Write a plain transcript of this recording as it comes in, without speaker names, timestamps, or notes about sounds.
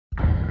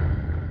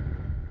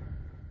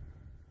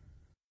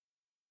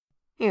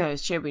Hey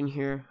guys, Champion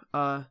here.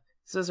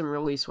 This isn't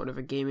really sort of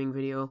a gaming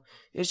video.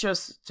 It's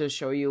just to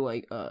show you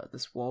like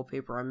this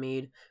wallpaper I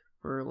made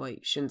for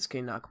like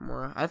Shinsuke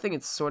Nakamura. I think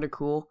it's sort of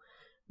cool,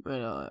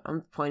 but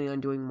I'm planning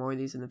on doing more of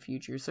these in the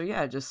future. So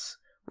yeah, just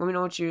let me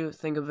know what you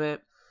think of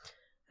it.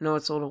 I know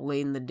it's a little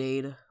late in the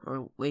day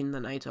or late in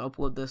the night to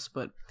upload this,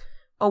 but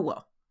oh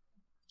well.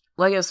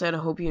 Like I said, I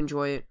hope you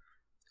enjoy it.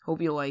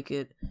 Hope you like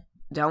it.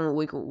 Download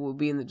link will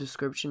be in the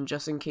description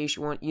just in case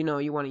you want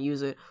to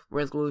use it.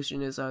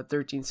 Resolution is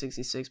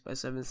 1366 by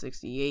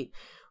 768.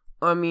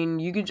 I mean,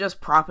 you could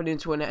just prop it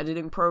into an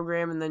editing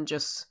program and then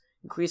just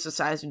increase the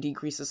size or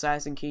decrease the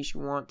size in case you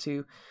want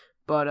to.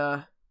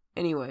 But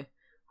anyway,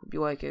 hope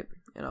you like it,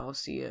 and I'll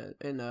see you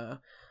in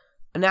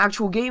an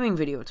actual gaming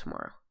video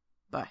tomorrow.